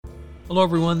Hello,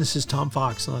 everyone. This is Tom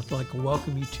Fox, and I'd like to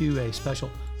welcome you to a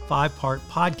special 5-part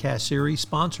podcast series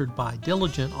sponsored by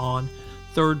Diligent on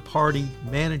third-party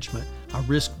management, a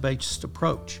risk-based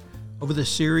approach. Over this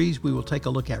series, we will take a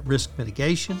look at risk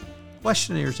mitigation,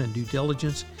 questionnaires and due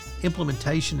diligence,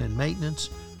 implementation and maintenance,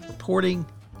 reporting,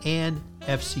 and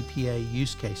FCPA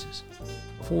use cases.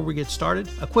 Before we get started,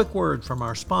 a quick word from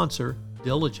our sponsor,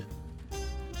 Diligent.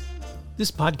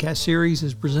 This podcast series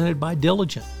is presented by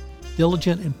Diligent.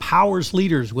 Diligent empowers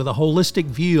leaders with a holistic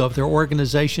view of their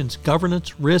organization's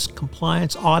governance, risk,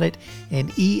 compliance, audit,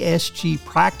 and ESG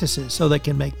practices so they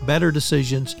can make better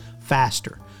decisions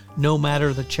faster, no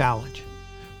matter the challenge.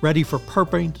 Ready for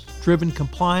purpose-driven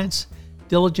compliance?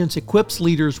 Diligence equips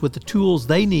leaders with the tools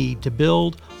they need to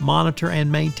build, monitor, and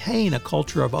maintain a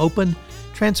culture of open,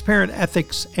 transparent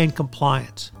ethics and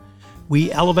compliance.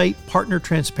 We elevate partner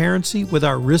transparency with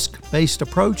our risk-based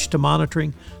approach to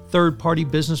monitoring third-party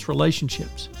business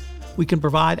relationships. We can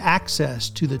provide access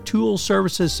to the tools,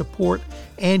 services, support,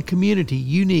 and community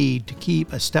you need to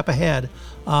keep a step ahead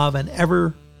of an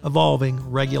ever-evolving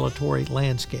regulatory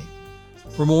landscape.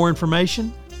 For more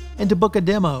information and to book a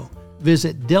demo,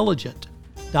 visit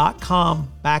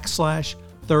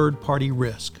diligent.com/third-party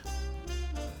risk.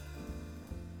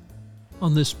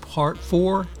 On this part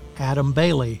 4, Adam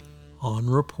Bailey on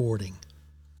reporting.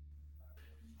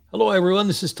 Hello, everyone.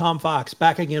 This is Tom Fox,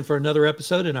 back again for another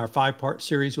episode in our 5-part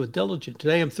series with Diligent.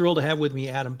 Today, I'm thrilled to have with me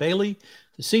Adam Bailey,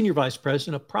 the Senior Vice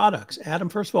President of Products. Adam,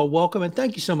 first of all, welcome, and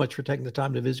thank you so much for taking the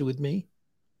time to visit with me.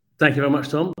 Thank you very much,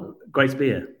 Tom. Great to be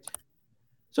here.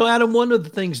 So, Adam, one of the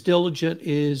things Diligent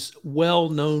is well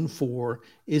known for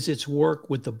is its work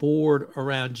with the board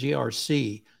around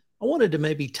GRC. I wanted to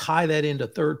maybe tie that into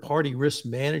third-party risk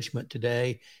management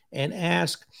today and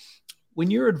ask, when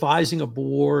you're advising a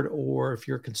board or if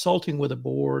you're consulting with a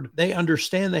board, they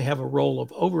understand they have a role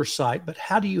of oversight, but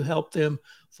how do you help them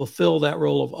fulfill that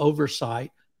role of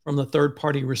oversight from the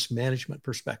third-party risk management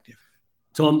perspective?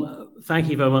 Tom, thank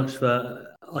you very much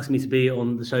for asking me to be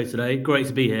on the show today. Great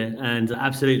to be here, and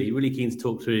absolutely really keen to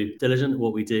talk through Diligent,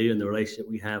 what we do, and the relationship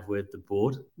we have with the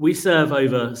board. We serve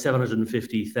over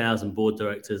 750,000 board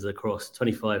directors across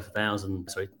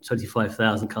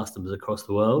 25,000 customers across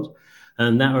the world.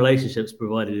 And that relationship is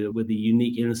provided with a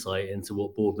unique insight into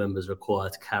what board members require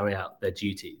to carry out their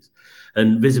duties.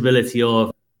 And visibility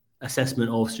of assessment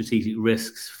of strategic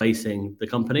risks facing the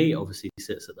company obviously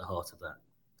sits at the heart of that.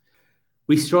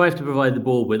 We strive to provide the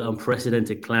board with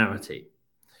unprecedented clarity.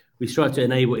 We strive to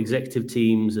enable executive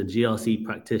teams and GRC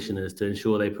practitioners to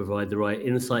ensure they provide the right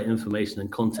insight, information, and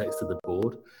context to the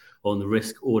board on the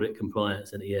risk, audit,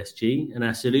 compliance, and ESG. And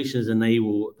our solutions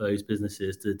enable those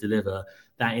businesses to deliver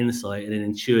that insight in an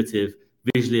intuitive,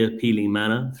 visually appealing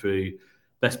manner through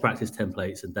best practice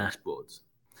templates and dashboards.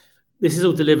 This is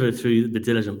all delivered through the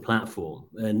Diligent platform,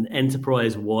 an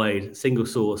enterprise-wide single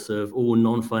source of all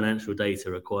non-financial data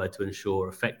required to ensure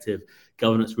effective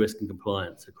governance, risk, and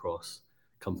compliance across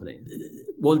companies.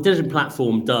 What the Diligent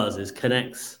platform does is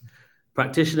connects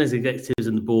practitioners, executives,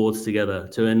 and the boards together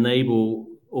to enable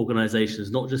organizations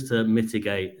not just to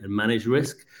mitigate and manage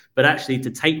risk, but actually to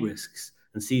take risks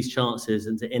and seize chances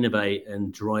and to innovate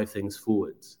and drive things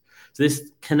forwards. So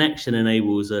this connection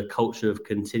enables a culture of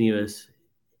continuous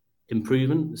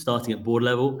improvement, starting at board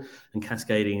level and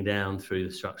cascading down through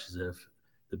the structures of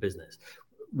the business.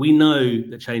 We know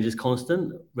that change is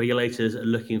constant. Regulators are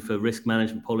looking for risk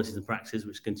management policies and practices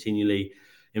which continually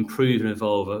improve and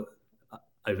evolve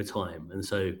over time. And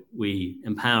so we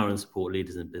empower and support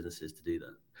leaders and businesses to do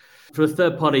that. From a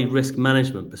third-party risk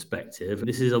management perspective,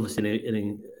 this is obviously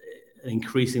an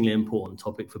increasingly important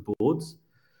topic for boards.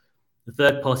 The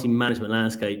third-party management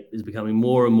landscape is becoming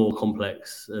more and more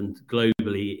complex and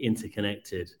globally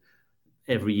interconnected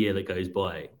every year that goes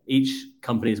by. Each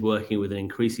company is working with an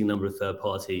increasing number of third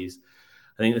parties.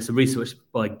 I think there's some research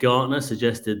by Gartner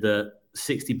suggested that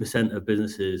 60% of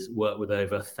businesses work with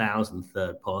over 1,000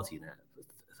 third parties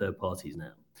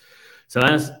now. So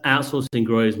as outsourcing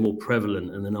grows more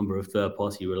prevalent and the number of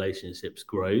third-party relationships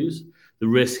grows, the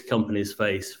risk companies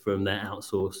face from their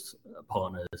outsourced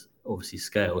partners obviously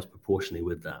scales proportionally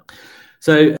with that.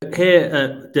 So here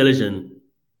at Diligent,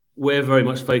 we're very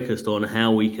much focused on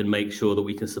how we can make sure that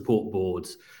we can support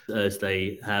boards as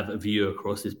they have a view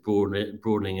across this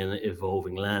broadening and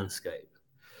evolving landscape.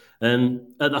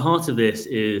 And at the heart of this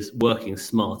is working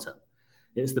smarter.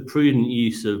 It's the prudent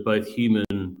use of both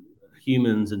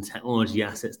humans and technology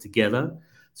assets together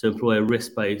to employ a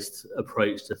risk-based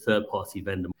approach to third-party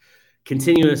vendor.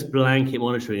 Continuous blanket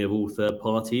monitoring of all third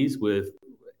parties with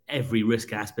every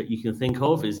risk aspect you can think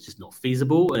of is just not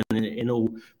feasible, and in all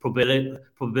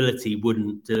probability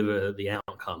wouldn't deliver the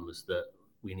outcomes that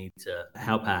we need to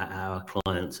help our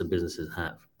clients and businesses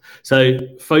have. So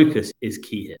focus is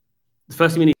key here. The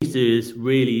first thing we need to do is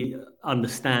really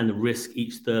understand the risk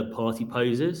each third party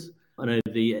poses. I know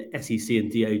the SEC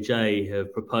and DOJ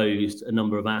have proposed a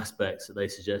number of aspects that they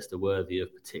suggest are worthy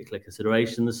of particular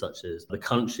considerations, such as the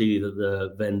country that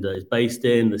the vendor is based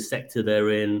in, the sector they're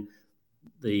in,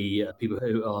 the people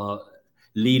who are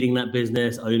leading that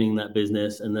business, owning that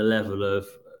business, and the level of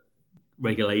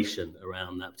regulation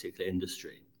around that particular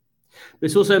industry. But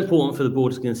it's also important for the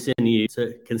board to continue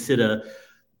to consider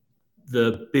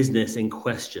the business in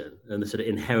question and the sort of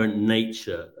inherent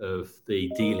nature of the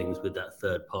dealings with that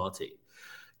third party.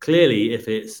 Clearly, if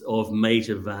it's of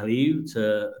major value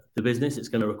to the business, it's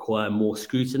going to require more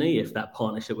scrutiny. If that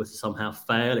partnership was to somehow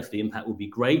fail, if the impact will be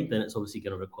great, then it's obviously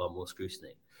going to require more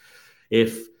scrutiny.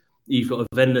 If you've got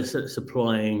a vendor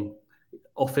supplying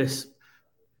office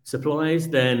supplies,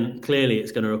 then clearly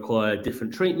it's going to require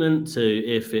different treatment to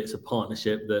if it's a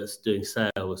partnership that's doing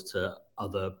sales to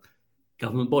other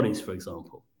government bodies, for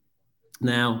example.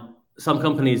 Now, some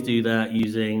companies do that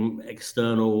using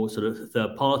external sort of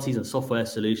third parties and software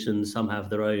solutions. Some have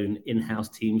their own in-house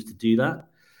teams to do that.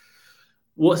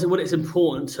 What it's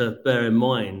important to bear in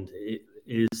mind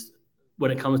is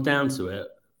when it comes down to it,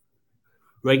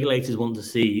 regulators want to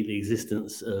see the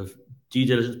existence of due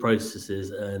diligence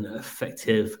processes and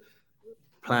effective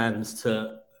plans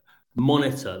to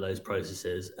monitor those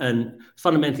processes and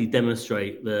fundamentally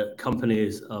demonstrate that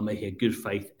companies are making a good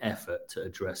faith effort to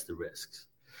address the risks.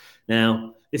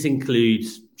 Now, this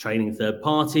includes training third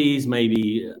parties,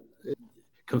 maybe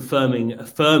affirming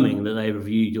that they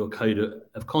reviewed your code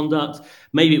of conduct.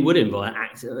 Maybe it would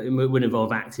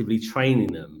involve actively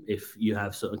training them if you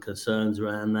have certain concerns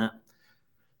around that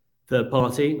third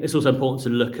party. It's also important to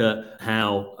look at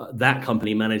how that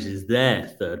company manages their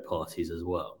third parties as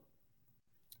well.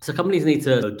 So companies need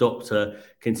to adopt a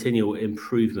continual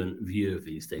improvement view of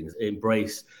these things,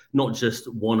 embrace not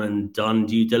just one and done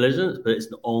due diligence, but it's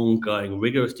an ongoing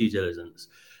rigorous due diligence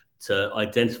to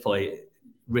identify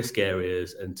risk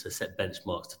areas and to set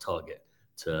benchmarks to target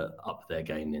to up their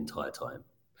game the entire time.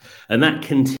 And that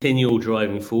continual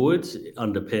driving forward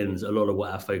underpins a lot of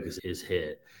what our focus is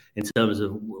here. In terms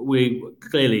of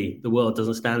clearly the world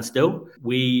doesn't stand still.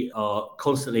 We are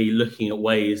constantly looking at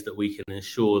ways that we can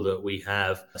ensure that we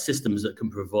have systems that can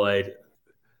provide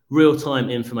real-time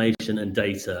information and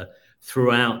data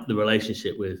throughout the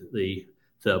relationship with the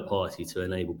third party to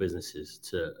enable businesses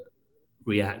to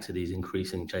react to these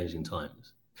increasing changing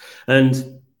times.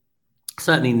 And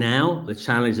certainly now, the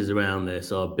challenges around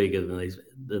this are bigger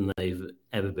than they've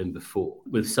ever been before,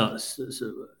 with such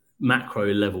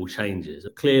macro level changes.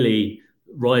 Clearly,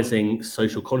 rising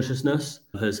social consciousness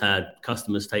has had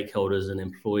customers, stakeholders, and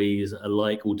employees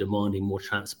alike all demanding more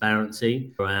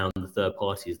transparency around the third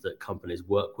parties that companies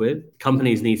work with.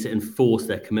 Companies need to enforce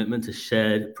their commitment to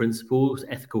shared principles,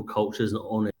 ethical cultures, and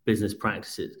honest business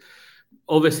practices.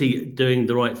 Obviously, doing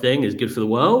the right thing is good for the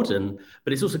world,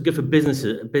 but it's also good for business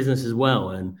as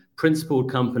well. And principled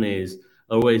companies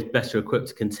are always better equipped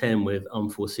to contend with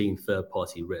unforeseen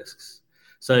third-party risks.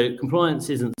 So compliance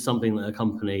isn't something that a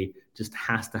company just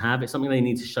has to have. It's something they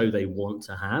need to show they want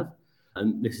to have.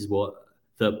 And this is what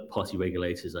third-party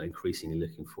regulators are increasingly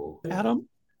looking for. Adam,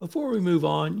 before we move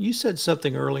on, you said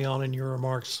something early on in your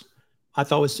remarks I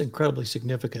thought was incredibly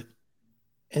significant.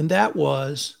 And that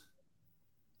was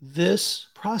this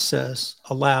process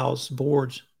allows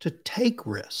boards to take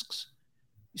risks.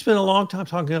 You spent a long time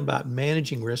talking about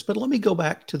managing risk, but let me go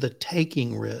back to the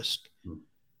taking risk.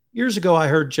 Years ago, I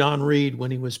heard John Reed,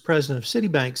 when he was president of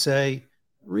Citibank, say,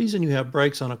 the reason you have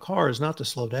brakes on a car is not to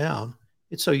slow down,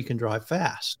 it's so you can drive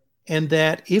fast. And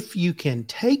that if you can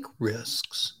take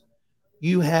risks,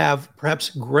 you have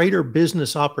perhaps greater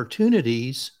business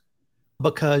opportunities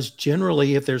because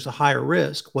generally, if there's a higher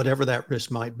risk, whatever that risk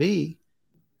might be,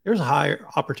 there's a higher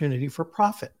opportunity for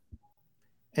profit.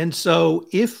 And so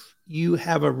if you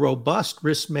have a robust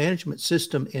risk management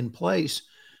system in place,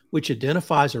 which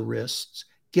identifies a risk,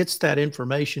 gets that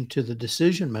information to the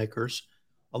decision makers,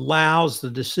 allows the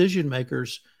decision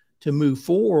makers to move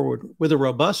forward with a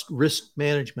robust risk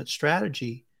management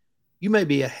strategy, you may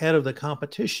be ahead of the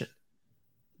competition.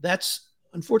 That's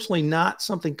unfortunately not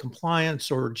something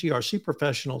compliance or GRC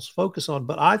professionals focus on,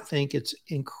 but I think it's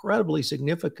incredibly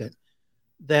significant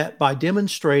that by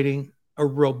demonstrating a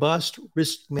robust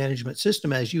risk management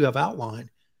system, as you have outlined,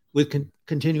 with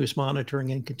continuous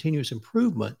monitoring and continuous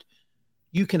improvement,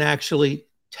 you can actually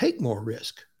take more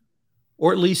risk,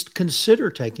 or at least consider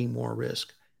taking more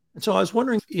risk. And so I was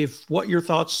wondering if what your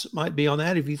thoughts might be on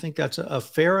that, if you think that's a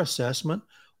fair assessment,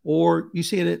 or you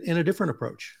see it in a different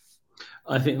approach.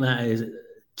 I think that is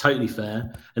Totally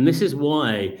fair. And this is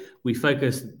why we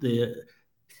focus the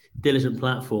Diligent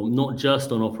platform not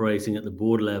just on operating at the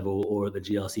board level or at the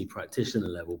GRC practitioner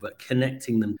level, but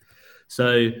connecting them.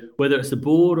 So whether it's the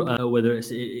board, whether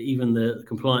it's even the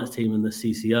compliance team and the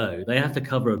CCO, they have to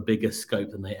cover a bigger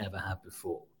scope than they ever have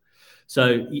before.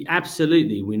 So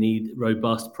absolutely, we need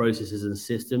robust processes and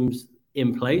systems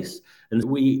in place. And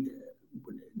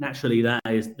naturally, that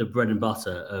is the bread and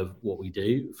butter of what we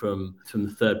do from the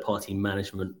third-party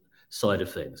management side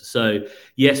of things. So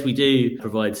yes, we do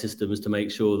provide systems to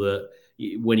make sure that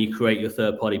when you create your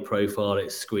third-party profile,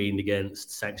 it's screened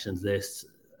against sanctions lists,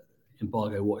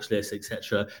 embargo watch lists,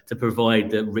 etc., to provide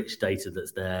the rich data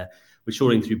that's there. We're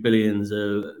trawling through billions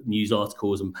of news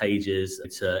articles and pages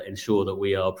to ensure that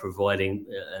we are providing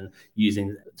and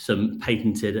using some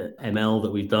patented ML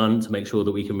that we've done to make sure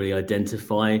that we can really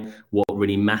identify what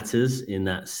really matters in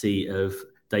that sea of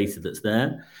data that's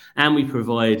there. And we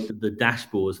provide the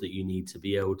dashboards that you need to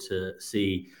be able to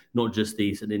see not just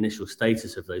the initial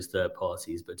status of those third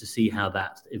parties, but to see how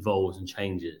that evolves and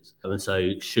changes. And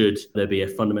so should there be a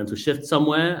fundamental shift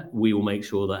somewhere, we will make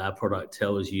sure that our product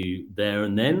tells you there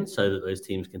and then so that those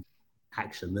teams can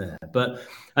action there. But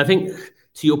I think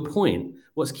to your point,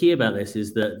 what's key about this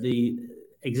is that the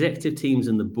executive teams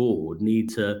and the board need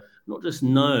to not just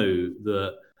know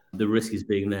that the risk is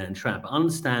being there and trapped, but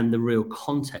understand the real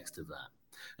context of that.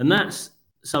 And that's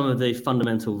some of the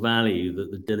fundamental value that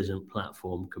the Diligent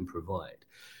platform can provide.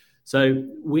 So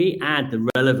we add the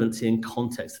relevancy and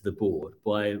context to the board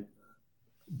by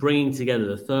bringing together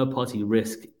the third-party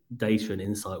risk data and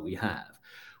insight we have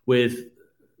with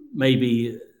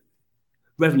maybe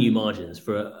revenue margins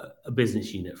for a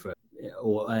business unit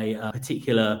or a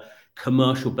particular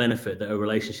commercial benefit that a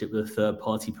relationship with a third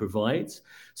party provides.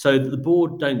 So that the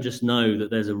board don't just know that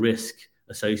there's a risk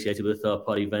associated with a third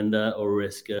party vendor or a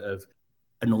risk of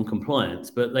a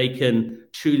non-compliance, but they can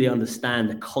truly understand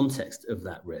the context of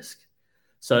that risk.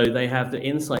 So they have the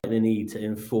insight they need to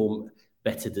inform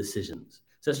better decisions.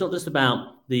 So it's not just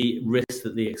about the risk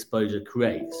that the exposure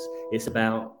creates, it's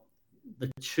about the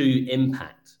true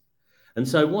impact. And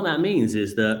so what that means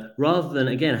is that rather than,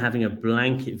 again, having a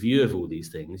blanket view of all these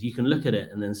things, you can look at it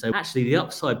and then say, actually, the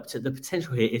upside, the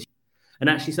potential here is, and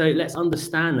actually say, let's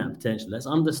understand that potential. Let's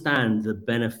understand the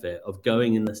benefit of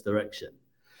going in this direction.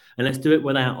 And let's do it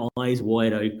with our eyes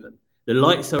wide open. The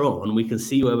lights are on, we can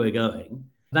see where we're going.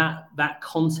 That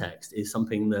context is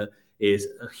something that is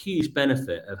a huge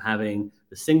benefit of having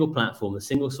the single platform, the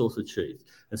single source of truth.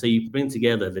 And so you bring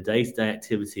together the day-to-day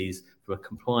activities from a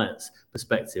compliance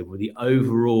perspective with the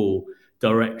overall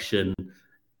direction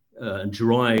and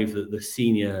drive that the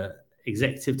senior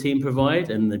executive team provide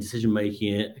and the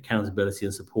decision-making, accountability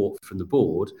and support from the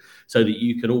board so that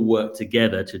you can all work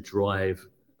together to drive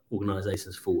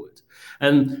organizations forward.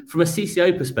 And from a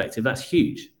CCO perspective, that's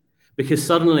huge. Because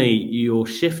suddenly you're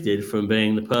shifted from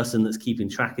being the person that's keeping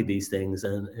track of these things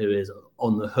and who is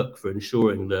on the hook for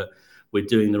ensuring that we're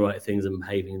doing the right things and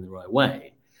behaving in the right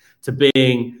way, to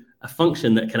being a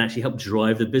function that can actually help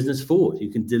drive the business forward. You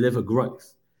can deliver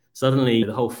growth. Suddenly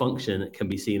the whole function can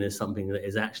be seen as something that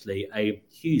is actually a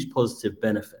huge positive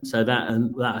benefit. So that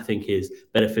I think is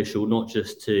beneficial, not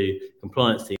just to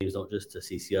compliance teams, not just to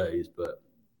CCOs, but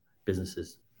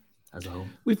businesses as a whole.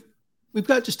 We've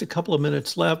got just a couple of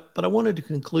minutes left, but I wanted to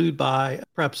conclude by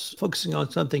perhaps focusing on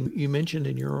something you mentioned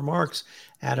in your remarks,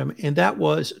 Adam, and that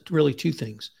was really two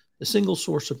things. The single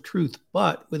source of truth,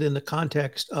 but within the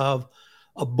context of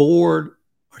a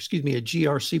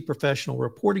GRC professional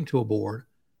reporting to a board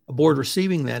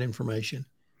receiving that information,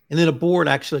 and then a board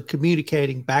actually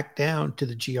communicating back down to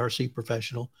the GRC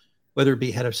professional, whether it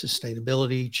be head of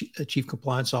sustainability, chief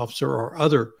compliance officer, or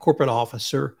other corporate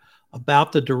officer,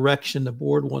 about the direction the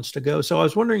board wants to go. So I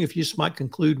was wondering if you just might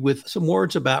conclude with some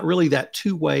words about really that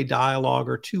two-way dialogue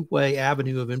or two-way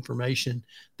avenue of information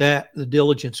that the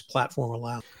Diligence platform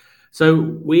allows.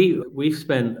 So we've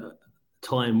spent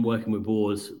time working with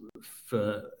boards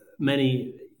for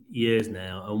many years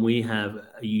now, and we have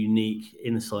a unique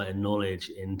insight and knowledge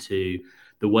into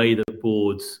the way that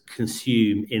boards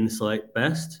consume insight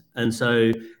best. And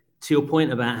so to your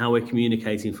point about how we're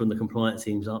communicating from the compliance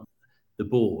teams up the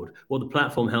board, what the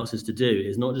platform helps us to do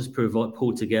is not just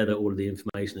pull together all of the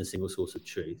information in a single source of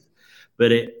truth,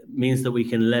 but it means that we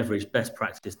can leverage best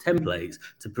practice templates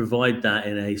to provide that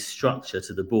in a structure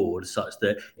to the board such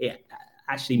that it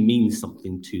actually means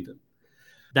something to them.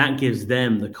 That gives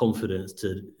them the confidence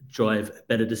to drive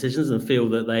better decisions and feel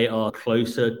that they are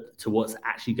closer to what's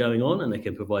actually going on and they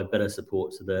can provide better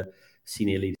support to the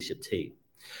senior leadership team.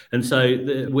 And so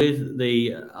with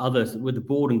the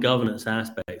board and governance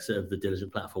aspects of the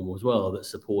Diligent platform as well,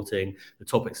 that's supporting the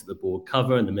topics that the board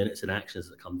cover and the minutes and actions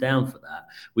that come down for that,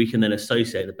 we can then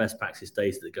associate the best practice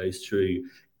data that goes through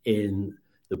in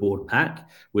the board pack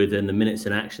within the minutes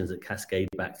and actions that cascade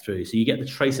back through. So you get the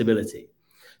traceability.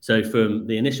 So from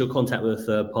the initial contact with a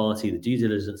third party, the due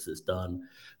diligence that's done,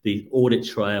 the audit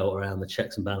trail around the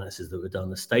checks and balances that were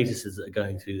done, the statuses that are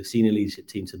going through the senior leadership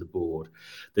team to the board,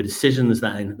 the decisions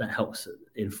that helps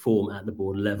inform at the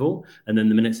board level, and then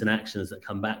the minutes and actions that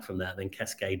come back from that then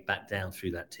cascade back down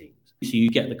through that team. So you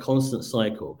get the constant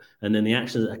cycle, and then the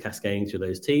actions that are cascading through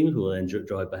those teams will then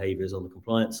drive behaviours on the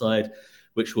compliance side,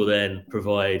 which will then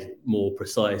provide more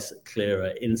precise,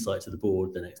 clearer insight to the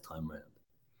board the next time around.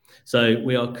 So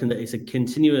it's a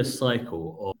continuous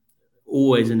cycle of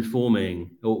always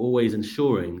informing or always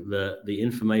ensuring that the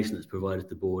information that's provided to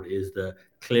the board is the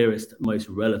clearest, most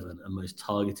relevant and most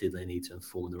targeted they need to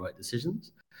inform the right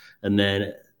decisions. And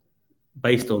then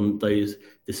based on those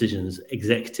decisions,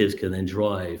 executives can then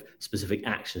drive specific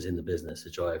actions in the business to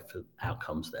drive for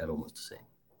outcomes that everyone wants to see.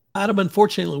 Adam,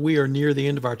 unfortunately, we are near the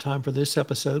end of our time for this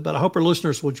episode, but I hope our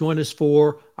listeners will join us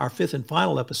for our fifth and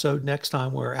final episode next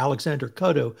time, where Alexander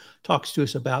Cotto talks to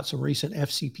us about some recent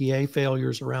FCPA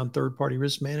failures around third-party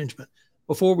risk management.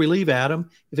 Before we leave, Adam,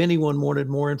 if anyone wanted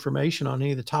more information on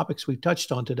any of the topics we've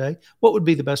touched on today, what would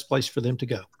be the best place for them to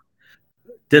go?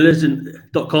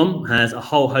 Diligent.com has a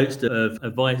whole host of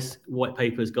advice, white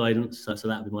papers, guidance, so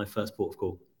that would be my first port of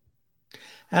call.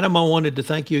 Adam, I wanted to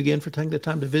thank you again for taking the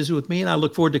time to visit with me, and I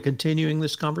look forward to continuing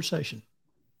this conversation.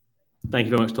 Thank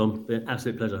you very much, Tom. Been an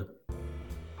absolute pleasure.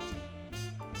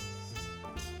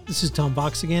 This is Tom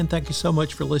Fox again. Thank you so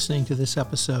much for listening to this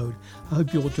episode. I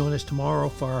hope you will join us tomorrow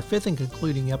for our fifth and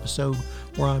concluding episode,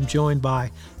 where I'm joined by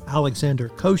Alexander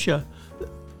Kosha,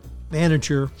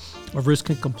 Manager of Risk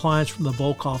and Compliance from the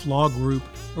Volkov Law Group,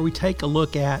 where we take a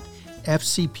look at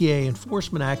FCPA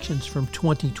enforcement actions from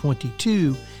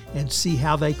 2022 and see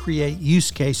how they create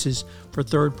use cases for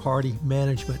third-party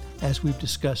management, as we've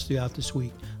discussed throughout this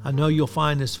week. I know you'll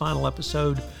find this final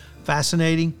episode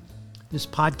fascinating. This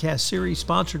podcast series,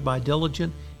 sponsored by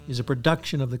Diligent, is a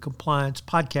production of the Compliance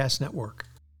Podcast Network.